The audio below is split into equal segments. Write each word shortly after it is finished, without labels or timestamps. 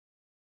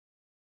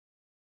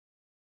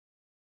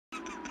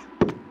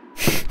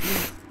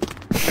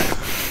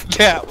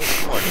Yeah, it was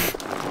funny.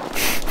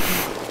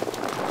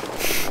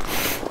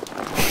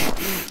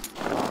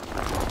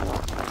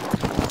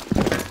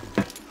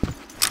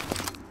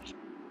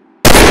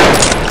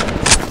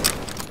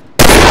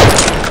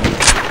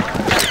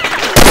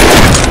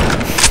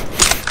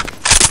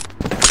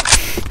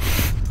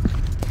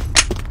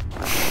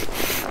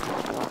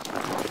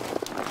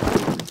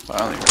 I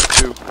only got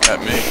 2 at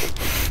me.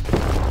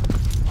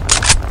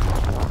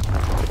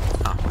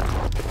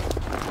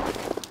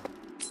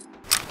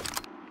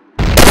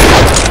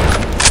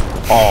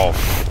 Oh.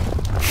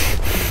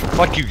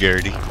 Fuck you,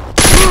 Garrity.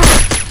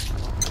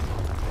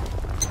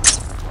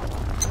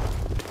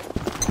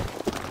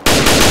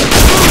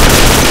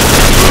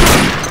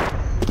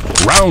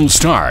 Round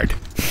start.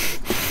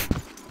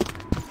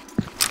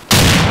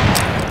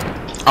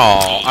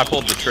 Oh, I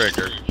pulled the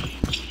trigger.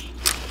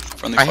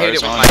 Friendly I hate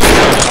fire's it when on.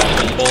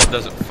 my bullet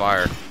doesn't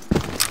fire.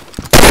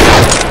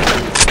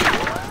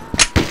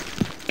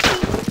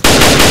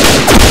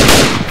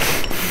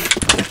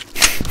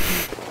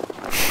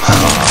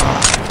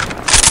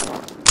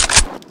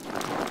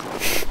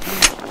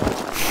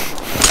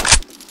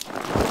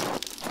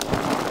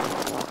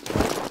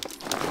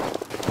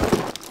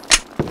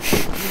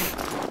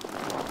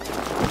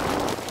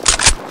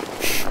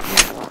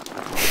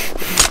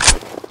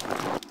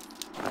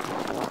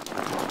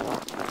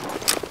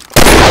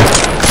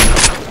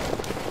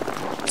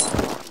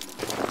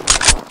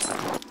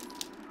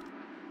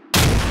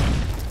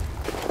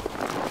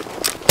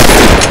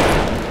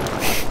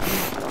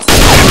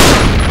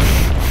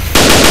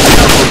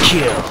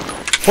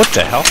 What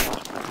the hell?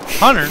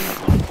 Hunter?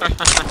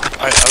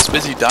 I was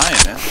busy dying,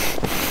 man.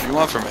 What do you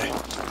want from me?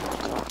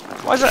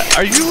 Why's that?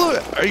 Are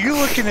you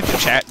looking at the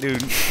chat,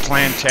 dude?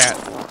 Clan chat.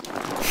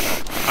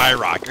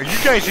 IROC. Are you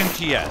guys in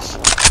TS?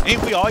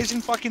 Ain't we always in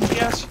fucking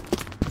TS?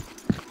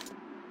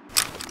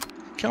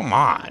 Come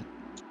on.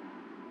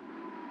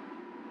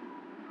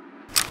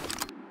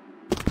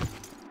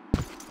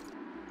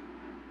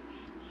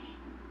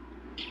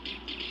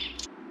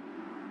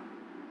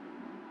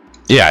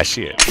 Yeah, I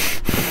see it.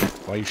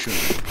 Why are you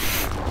shooting?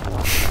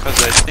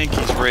 Because I think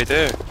he's right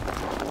there.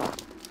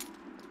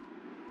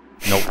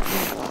 Nope.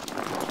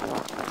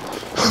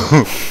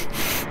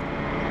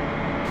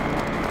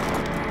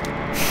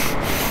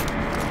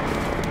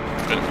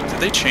 Did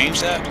they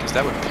change that? Because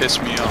that would piss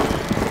me off.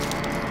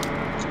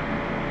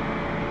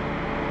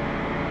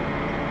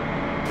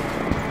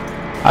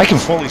 I can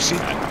fully see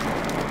that.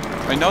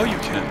 I know you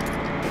can.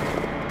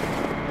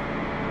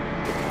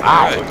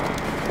 Ow. Alright.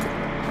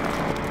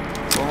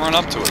 We'll run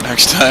up to it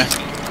next time.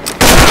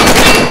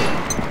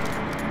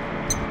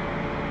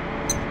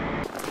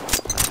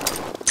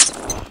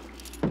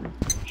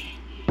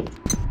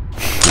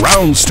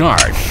 Round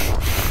start.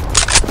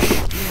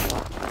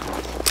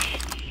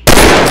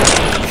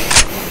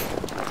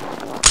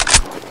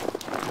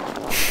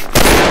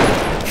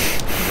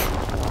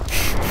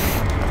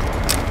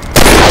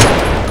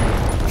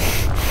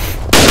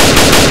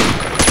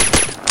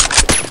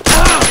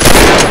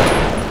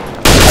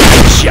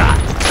 Shot.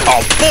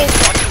 Oh, bull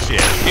fucking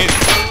shit. Get it.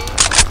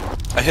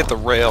 I hit the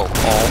rail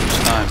all those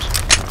times.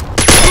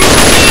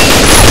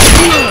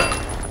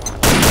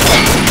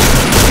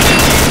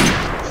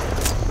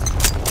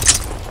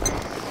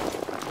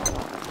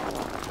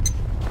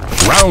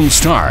 Round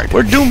start.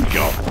 Where'd Doom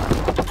go?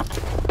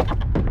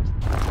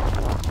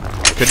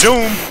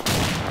 Kadoom!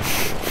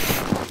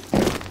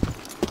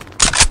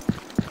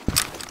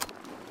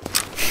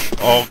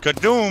 Oh,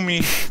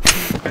 Kadoomy!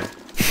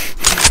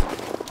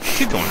 What's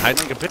he doing?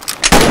 Hiding like a bitch?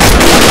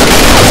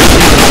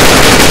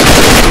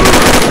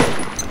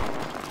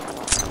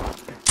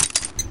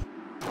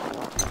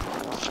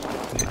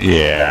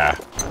 Yeah.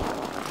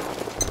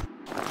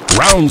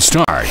 Round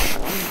start.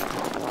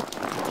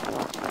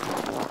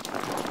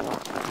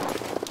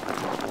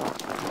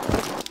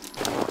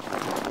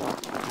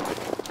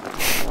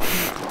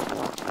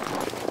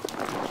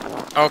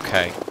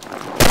 Okay.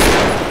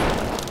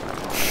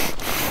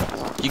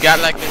 You got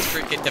like this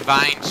freaking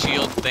divine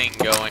shield thing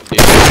going, dude.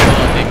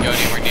 It didn't go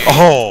anywhere near you.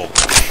 Oh!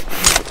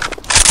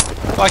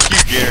 Fuck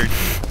you, Gary.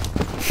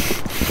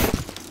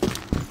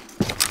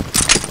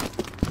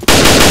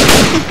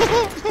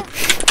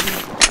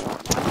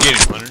 Get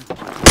him, Hunter.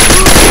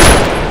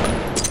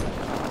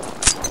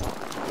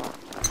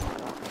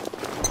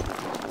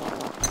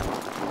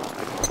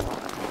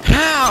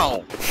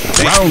 How?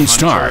 Round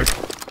start.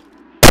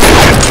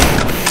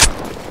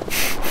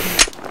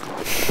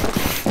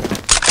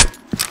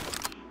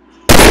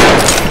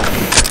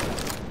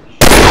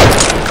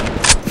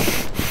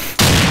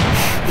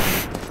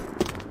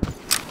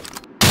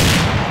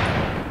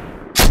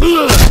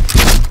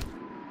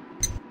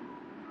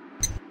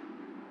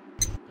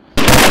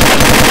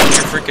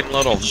 You're freaking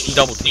little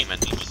double teaming.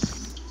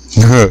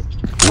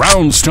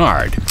 Round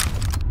start.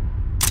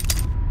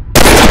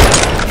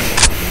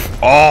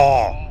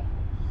 Oh!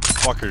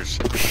 Fuckers.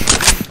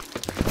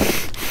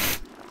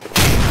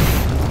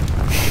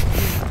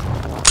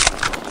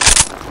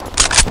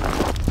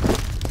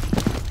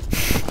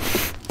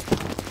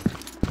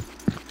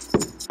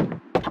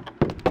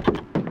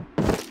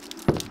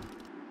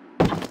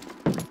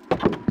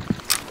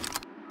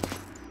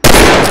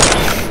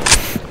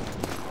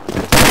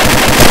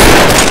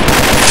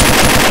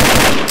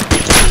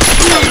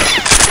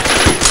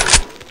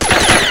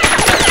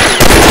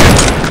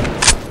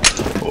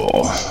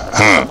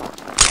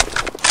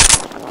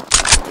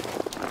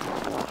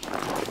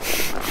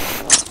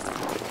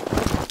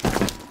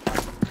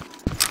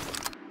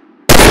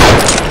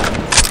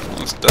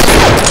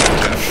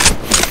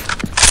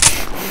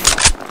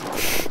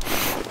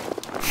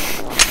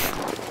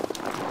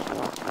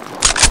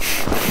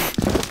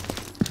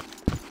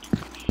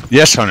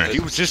 Yes, Hunter. He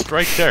was just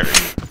right there.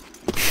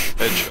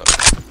 Headshot.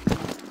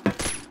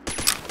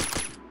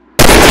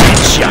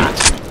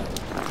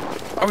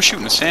 Shot. I was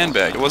shooting a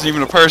sandbag. It wasn't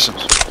even a person.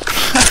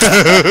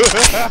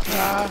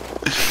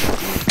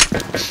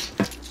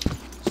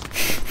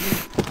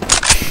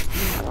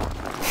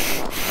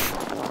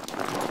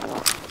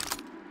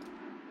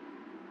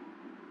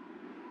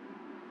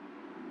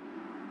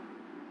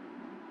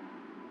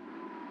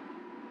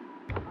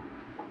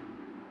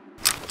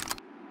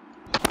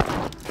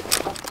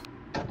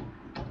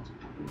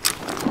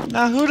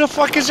 Now, who the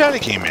fuck is that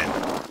that came in?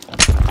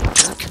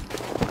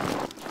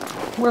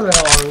 Where the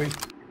hell are we?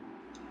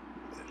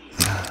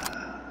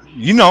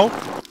 You know.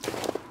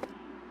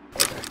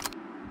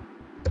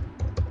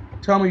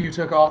 Tell me you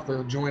took off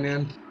the join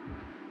in.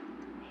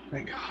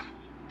 Thank God.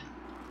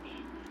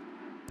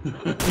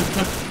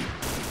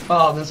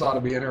 Oh, this ought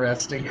to be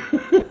interesting.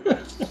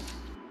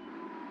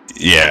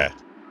 Yeah.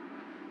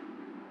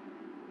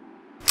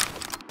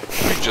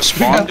 You just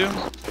spawned him?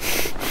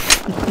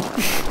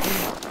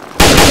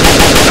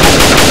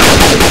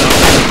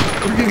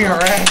 We're getting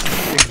our ass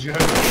kicked, Joe.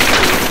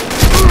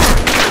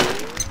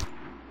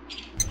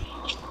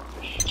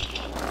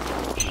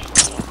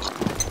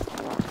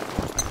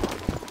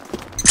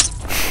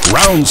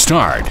 Round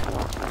start.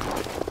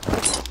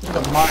 There's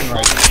a mine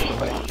right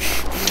there.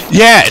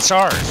 Yeah, it's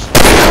ours.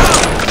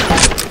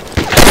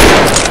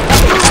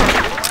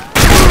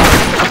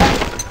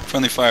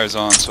 Friendly fire's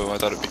on, so I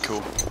thought it'd be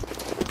cool.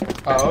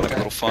 Oh, Like a okay.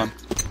 little fun.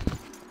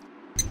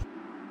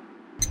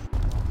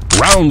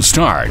 Round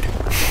start.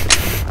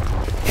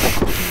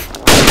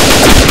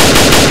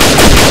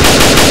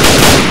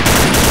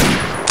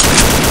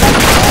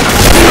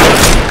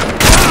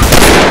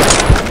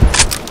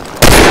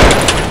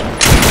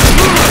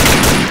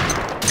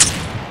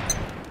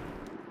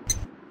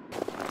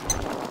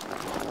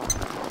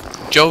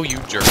 Joe, you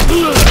jerk.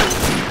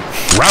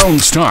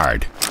 Round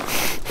start.